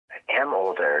am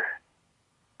older.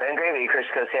 Ben Gravy, Chris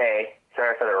Cote.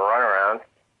 Sorry for the runaround.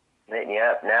 I'm hitting you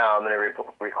up now. I'm going to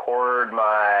record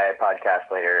my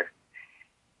podcast later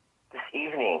this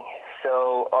evening.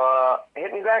 So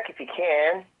hit me back if you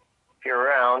can, if you're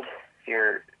around, if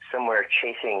you're somewhere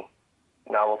chasing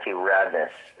novelty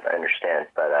radness. I understand,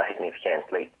 but hit me if you can,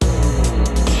 please.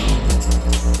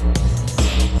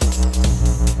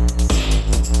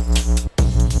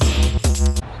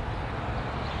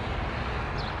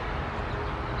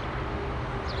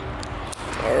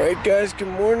 All right, guys, good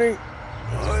morning.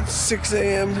 It's 6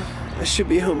 a.m. I should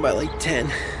be home by like 10.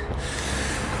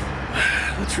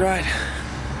 Let's ride.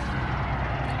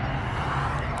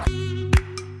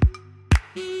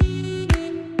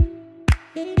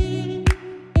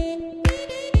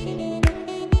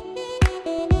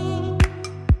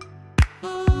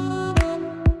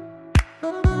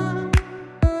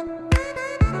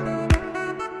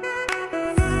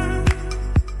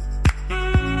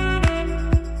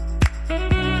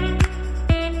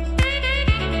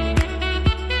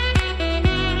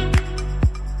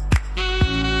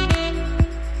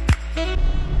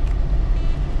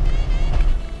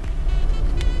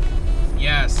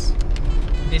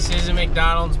 This is a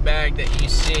McDonald's bag that you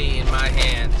see in my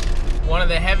hand. One of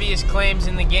the heaviest claims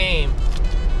in the game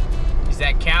is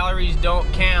that calories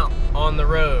don't count on the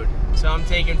road. So I'm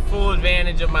taking full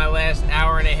advantage of my last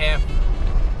hour and a half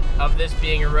of this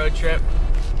being a road trip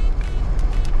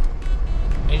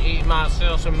and eating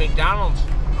myself some McDonald's.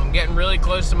 I'm getting really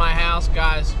close to my house,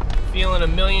 guys. Feeling a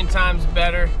million times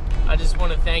better. I just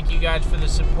want to thank you guys for the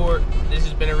support. This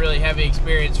has been a really heavy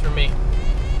experience for me.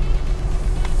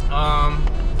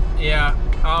 Yeah,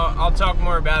 I'll talk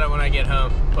more about it when I get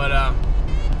home. But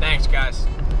thanks, guys.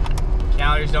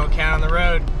 Calories don't count on the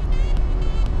road.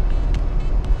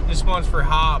 This one's for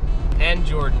Hob and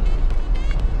Jordan.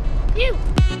 You.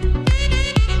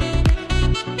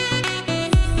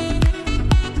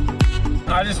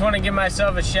 I just want to give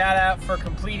myself a shout out for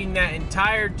completing that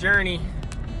entire journey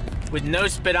with no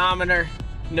speedometer,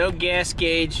 no gas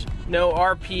gauge, no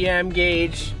RPM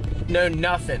gauge, no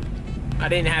nothing. I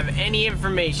didn't have any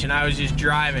information, I was just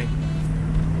driving.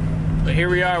 But here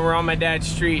we are, we're on my dad's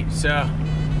street, so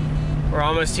we're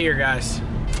almost here, guys.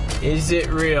 Is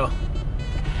it real?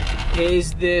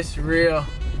 Is this real?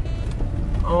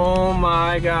 Oh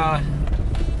my God.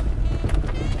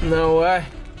 No way.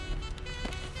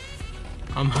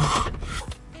 I'm home.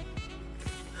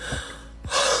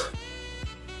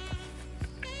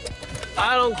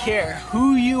 I don't care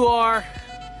who you are,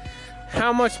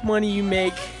 how much money you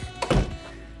make,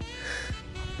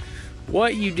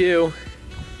 what you do,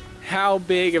 how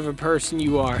big of a person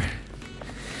you are.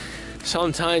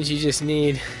 Sometimes you just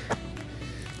need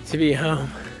to be home.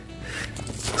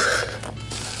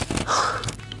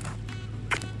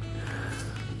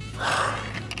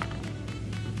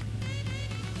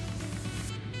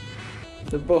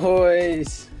 The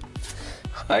boys.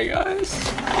 Hi, guys.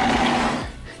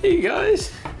 Hey,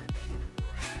 guys.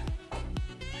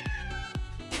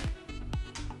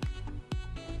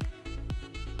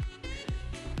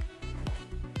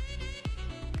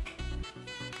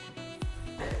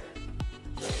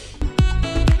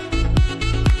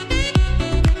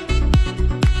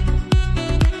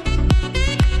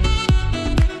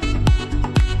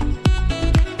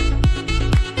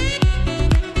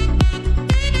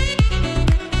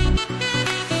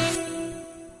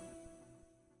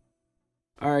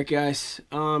 Alright guys,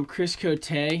 Chris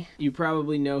Cote, you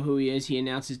probably know who he is. He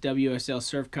announces WSL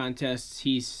surf contests.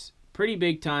 He's pretty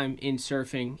big time in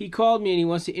surfing. He called me and he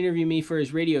wants to interview me for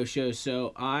his radio show,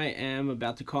 so I am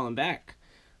about to call him back.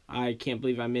 I can't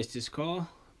believe I missed his call,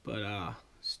 but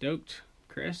stoked,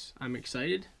 Chris. I'm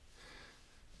excited.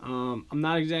 I'm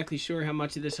not exactly sure how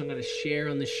much of this I'm going to share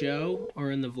on the show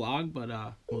or in the vlog, but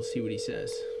we'll see what he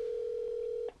says.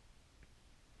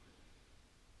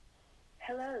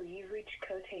 Hello, you've reached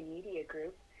Cote Media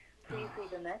Group. Please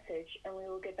leave a message and we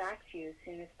will get back to you as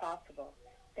soon as possible.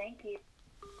 Thank you.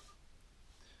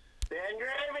 Ben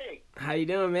Gravy! How you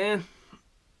doing, man?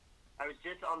 I was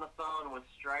just on the phone with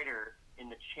Strider in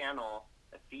the channel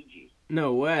at Fiji.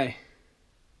 No way.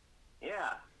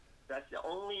 Yeah. That's the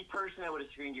only person I would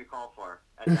have screened your call for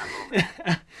at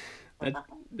that moment.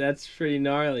 That's pretty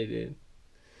gnarly, dude.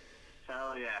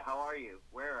 Hell yeah. How are you?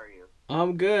 Where are you?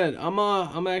 I'm good. I'm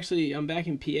back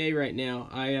in PA right now.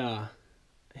 I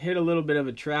hit a little bit of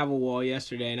a travel wall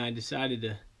yesterday and I decided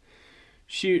to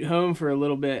shoot home for a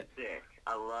little bit. Sick.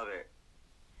 I love it.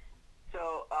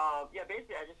 So, yeah,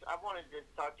 basically I wanted to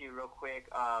just talk to you real quick.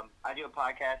 I do a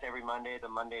podcast every Monday, the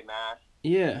Monday Mass.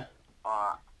 Yeah.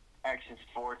 Action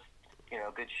sports, you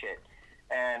know, good shit.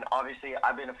 And obviously,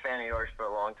 I've been a fan of yours for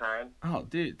a long time. Oh,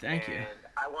 dude, thank you. And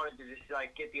I wanted to just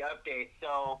get the update. So,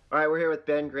 all right, we're here with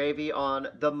Ben Gravy on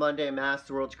the Monday Mass,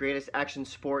 the world's greatest action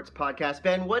sports podcast.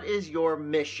 Ben, what is your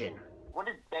mission? what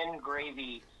is Ben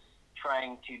Gravy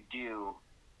trying to do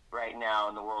right now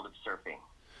in the world of surfing?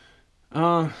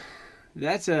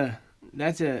 That's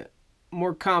a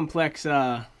more complex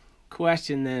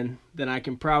question than I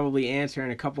can probably answer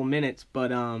in a couple minutes.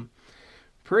 But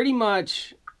pretty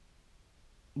much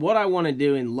what I want to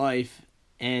do in life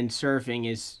and surfing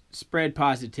is spread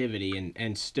positivity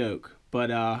and stoke.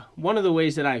 But one of the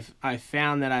ways that I've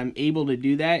found that I'm able to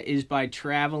do that is by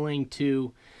traveling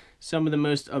to some of the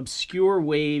most obscure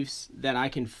waves that I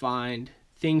can find,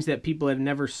 things that people have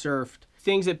never surfed,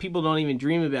 things that people don't even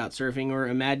dream about surfing or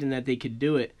imagine that they could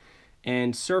do it,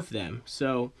 and surf them.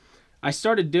 So I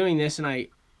started doing this, and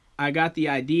I got the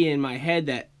idea in my head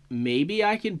that maybe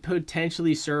I could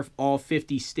potentially surf all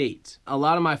 50 states. A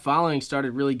lot of my following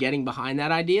started really getting behind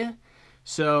that idea.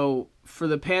 So for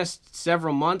the past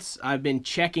several months, I've been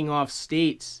checking off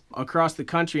states across the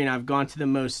country, and I've gone to the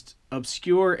most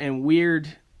obscure and weird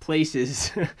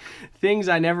places, things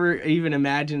I never even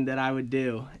imagined that I would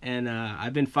do. And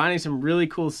I've been finding some really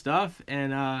cool stuff,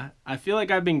 and I feel like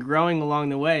I've been growing along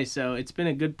the way, so it's been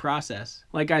a good process.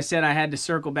 Like I said, I had to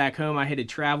circle back home. I hit a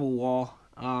travel wall.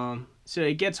 So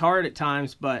it gets hard at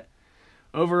times, but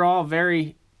overall,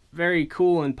 very, very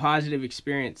cool and positive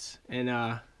experience, and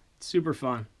it's super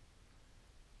fun.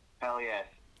 Hell yes.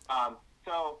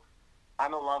 So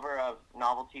I'm a lover of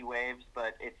novelty waves,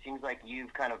 but it seems like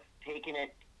you've kind of taken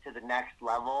it to the next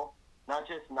level. Not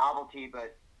just novelty,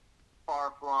 but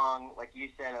far-flung, like you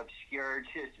said, obscure,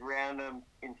 just random,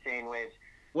 insane waves.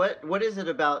 What is it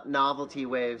about novelty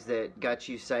waves that got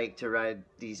you psyched to ride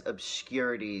these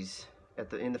obscurities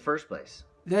in the first place?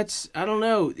 I don't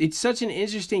know. It's such an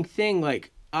interesting thing.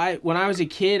 Like when I was a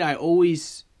kid, I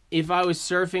always, if I was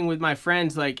surfing with my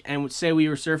friends, and would say we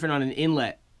were surfing on an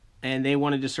inlet and they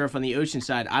wanted to surf on the ocean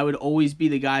side, I would always be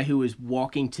the guy who was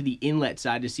walking to the inlet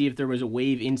side to see if there was a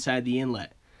wave inside the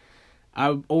inlet. I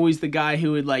was always the guy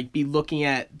who would be looking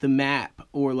at the map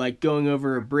or going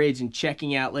over a bridge and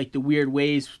checking out the weird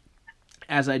waves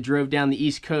as I drove down the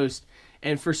East Coast.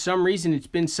 And for some reason, it's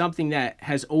been something that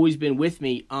has always been with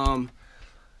me. I'm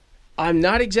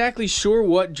not exactly sure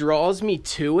what draws me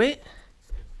to it,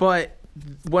 but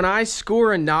when I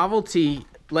score a novelty,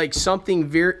 something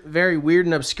very, very weird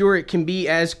and obscure, it can be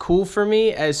as cool for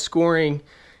me as scoring,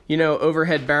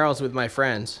 overhead barrels with my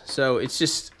friends. So it's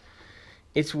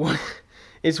one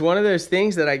of those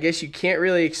things that I guess you can't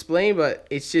really explain, but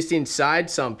it's just inside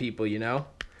some people,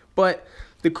 But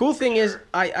the cool thing is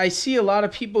I see a lot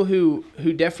of people who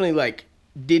definitely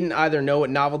didn't either know what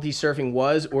novelty surfing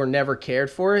was or never cared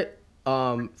for it.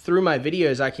 Through my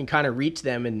videos, I can kind of reach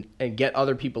them and get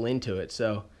other people into it.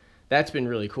 So that's been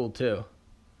really cool too.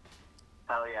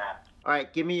 Hell yeah. All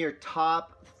right, give me your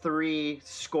top 3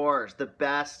 scores, the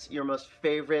best, your most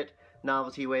favorite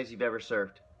novelty waves you've ever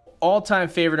surfed. All-time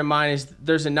favorite of mine is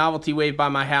there's a novelty wave by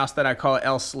my house that I call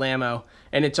El Slamo,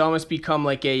 and it's almost become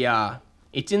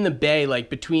it's in the bay,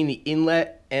 between the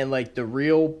inlet and the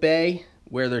real bay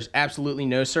where there's absolutely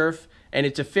no surf, and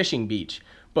it's a fishing beach.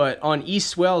 But on East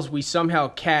Swells, we somehow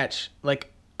catch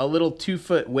a little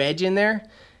 2-foot wedge in there,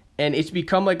 and it's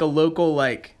become a local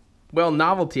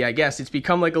novelty, I guess. It's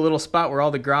become a little spot where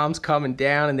all the groms coming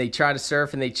down and they try to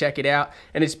surf and they check it out,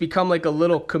 and it's become a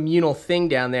little communal thing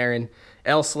down there. And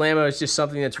El Slamo is just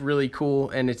something that's really cool,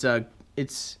 and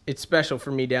it's special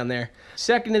for me down there.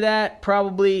 Second to that,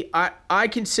 probably I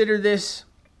consider this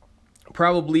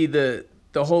probably the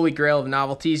holy grail of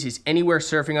novelties is anywhere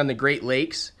surfing on the Great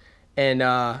Lakes.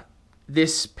 And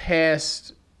this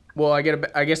past, I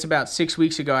guess about 6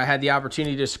 weeks ago, I had the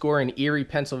opportunity to score in Erie,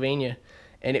 Pennsylvania,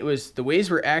 and the waves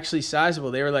were actually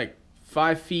sizable. They were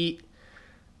 5 feet,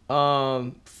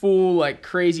 full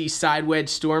crazy side wedge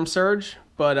storm surge.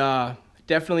 But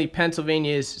definitely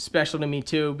Pennsylvania is special to me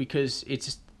too because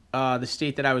it's the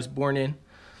state that I was born in.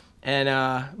 And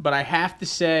but I have to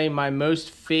say my most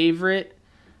favorite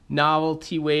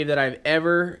novelty wave that I've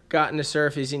ever gotten to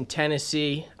surf is in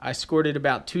Tennessee. I scored it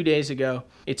about 2 days ago.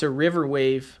 It's a river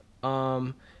wave,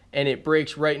 and it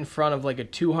breaks right in front of a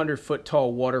 200-foot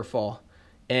tall waterfall.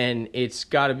 And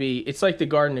it's like the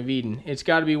Garden of Eden. It's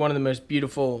got to be one of the most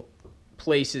beautiful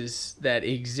places that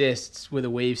exists with a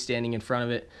wave standing in front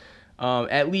of it.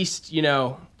 At least,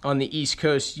 on the East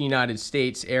Coast United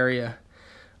States area.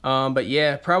 But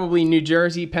yeah, probably New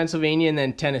Jersey, Pennsylvania, and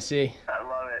then Tennessee. I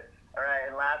love it. All right,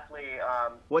 and lastly,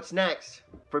 what's next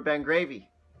for Ben Gravy?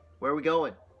 Where are we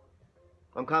going?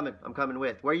 I'm coming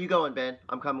with. Where are you going, Ben?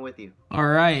 I'm coming with you. All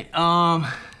right.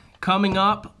 Coming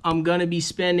up, I'm going to be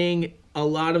spending a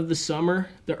lot of the summer,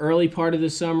 the early part of the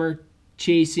summer,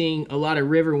 chasing a lot of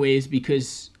river waves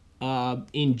because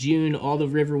in June, all the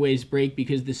river waves break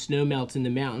because the snow melts in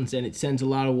the mountains and it sends a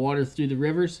lot of water through the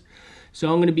rivers. So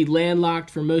I'm going to be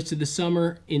landlocked for most of the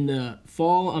summer. In the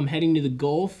fall, I'm heading to the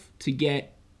Gulf to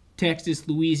get Texas,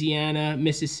 Louisiana,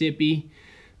 Mississippi,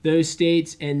 those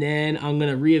states, and then I'm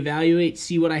going to reevaluate,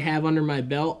 see what I have under my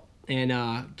belt, and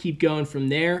keep going from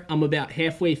there. I'm about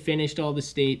halfway finished all the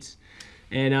states,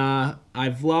 and I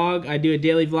vlog. I do a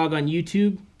daily vlog on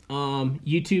YouTube,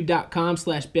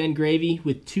 youtube.com/BenGravy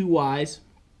with 2 Y's,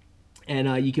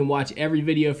 and you can watch every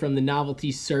video from the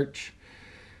novelty search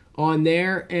on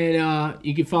there, and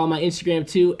you can follow my Instagram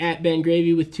too,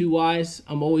 @BenGravy with 2 Y's.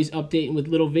 I'm always updating with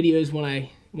little videos when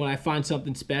I find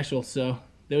something special, so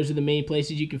those are the main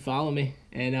places you can follow me,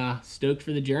 and stoked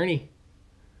for the journey.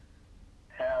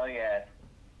 Hell yeah.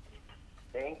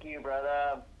 Thank you,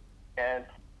 brother. And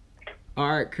All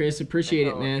right, Chris, appreciate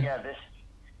it, man. Yeah,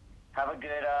 have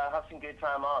some good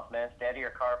time off, man. Stay out of your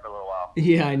car for a little while.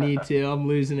 Yeah, I need to. I'm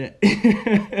losing it.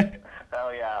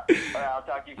 Hell yeah. All right, I'll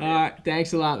talk to you soon. All right,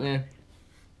 thanks a lot, man.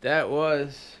 That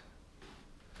was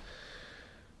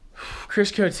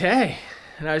Chris Cote,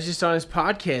 and I was just on his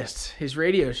podcast, his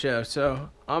radio show, so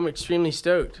I'm extremely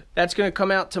stoked. That's going to come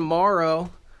out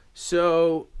tomorrow,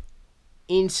 so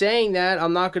in saying that,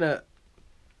 I'm not going to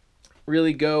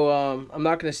really go, I'm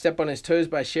not going to step on his toes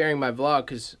by sharing my vlog,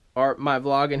 because my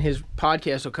vlog and his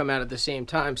podcast will come out at the same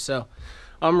time, so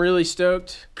I'm really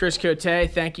stoked. Chris Cote,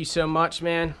 thank you so much,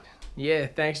 man. Yeah,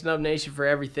 thanks Nub Nation for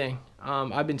everything.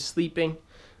 I've been sleeping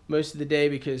most of the day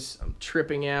because I'm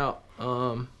tripping out,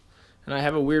 and I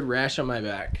have a weird rash on my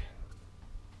back.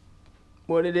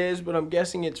 What it is, but I'm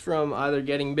guessing it's from either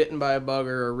getting bitten by a bug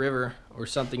or a river or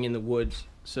something in the woods.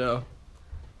 So, a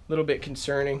little bit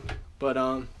concerning, but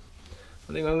I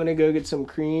think I'm gonna go get some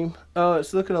cream. Oh,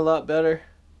 it's looking a lot better.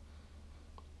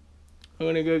 I'm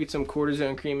gonna go get some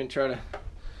cortisone cream and try to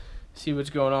see what's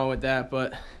going on with that,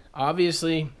 but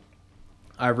obviously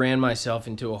I ran myself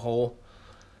into a hole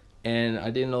and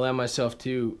I didn't allow myself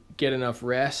to get enough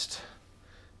rest,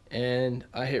 and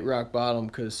I hit rock bottom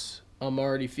because I'm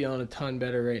already feeling a ton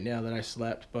better right now that I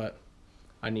slept, but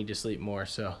I need to sleep more.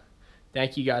 So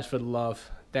thank you guys for the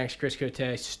love. Thanks, Chris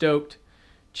Cote. Stoked.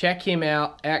 Check him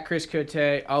out at Chris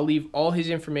Cote. I'll leave all his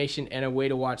information and a way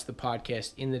to watch the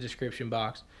podcast in the description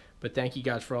box. But thank you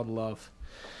guys for all the love.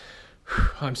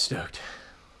 I'm stoked.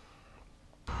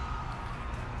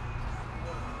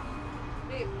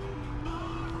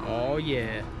 Oh,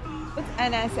 yeah. What's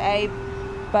NSA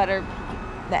butter?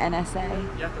 The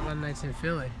NSA. You got the one nights in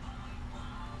Philly.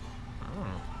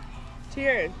 Oh.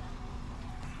 Cheers.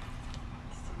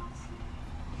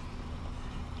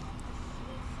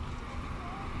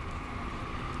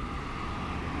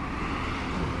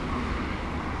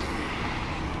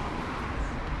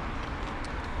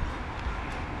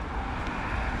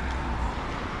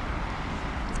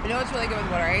 You know what's really good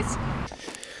with water ice?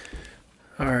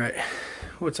 All right.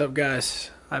 What's up,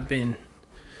 guys? I've been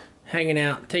hanging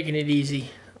out, taking it easy.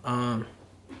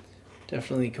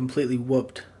 Definitely completely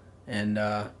whooped, and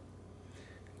got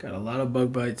a lot of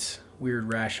bug bites,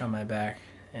 weird rash on my back,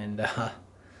 and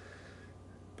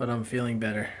but I'm feeling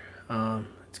better.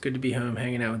 It's good to be home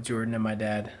hanging out with Jordan and my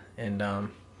dad, and I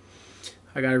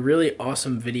got a really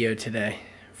awesome video today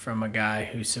from a guy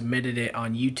who submitted it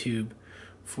on YouTube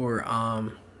for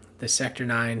the Sector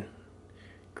 9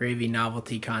 gravy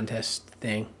novelty contest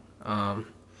thing, and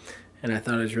I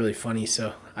thought it was really funny,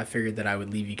 so I figured that I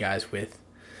would leave you guys with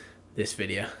this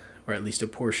video, or at least a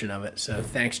portion of it. So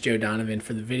thanks, Joe Donovan,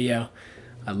 for the video.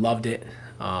 I loved it.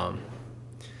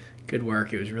 Good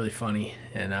work. It was really funny,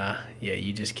 and yeah,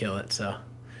 you just kill it, so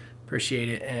appreciate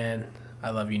it, and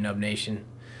I love you, Nub Nation.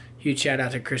 Huge shout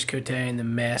out to Chris Cote and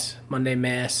the Monday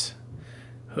Mass.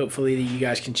 Hopefully you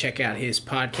guys can check out his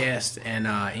podcast and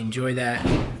enjoy that.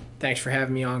 Thanks for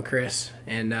having me on, Chris.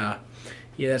 And yeah,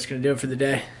 that's going to do it for the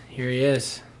day. Here he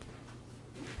is.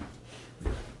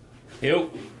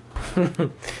 Yo.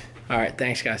 All right,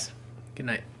 thanks, guys. Good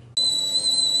night.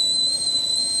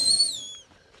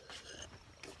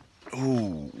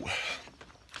 Ooh.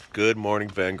 Good morning,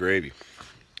 Ben Gravy.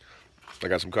 I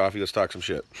got some coffee. Let's talk some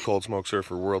shit. Cold Smoke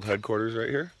Surfer World Headquarters right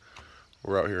here.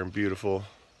 We're out here in beautiful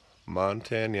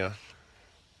Montana.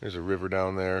 There's a river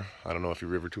down there. I don't know if your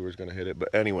river tour is going to hit it,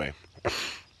 but anyway.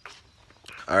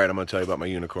 All right, I'm going to tell you about my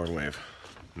unicorn wave.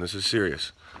 And this is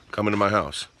serious. Coming to my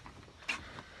house.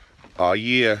 Oh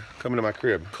yeah, coming to my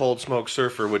crib. Cold Smoke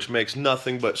Surfer, which makes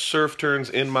nothing but surf turns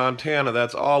in Montana.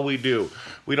 That's all we do.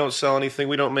 We don't sell anything.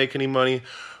 We don't make any money.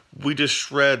 We just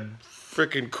shred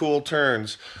freaking cool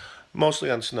turns.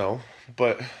 Mostly on snow,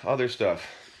 but other stuff.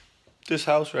 This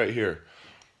house right here.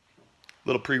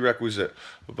 Little prerequisite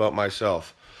about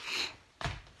myself.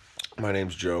 My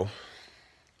name's Joe.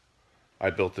 I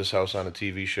built this house on a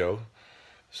TV show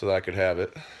so that I could have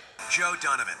it. Joe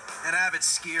Donovan, an avid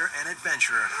skier and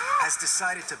adventurer, has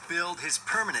decided to build his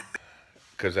permanent...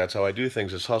 Because that's how I do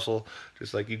things, is hustle,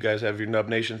 just like you guys have your Nub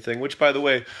Nation thing. Which, by the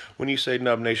way, when you say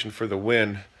Nub Nation for the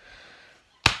win,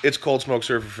 it's Cold Smoke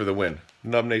Surfer for the win.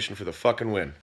 Nub Nation for the fucking win.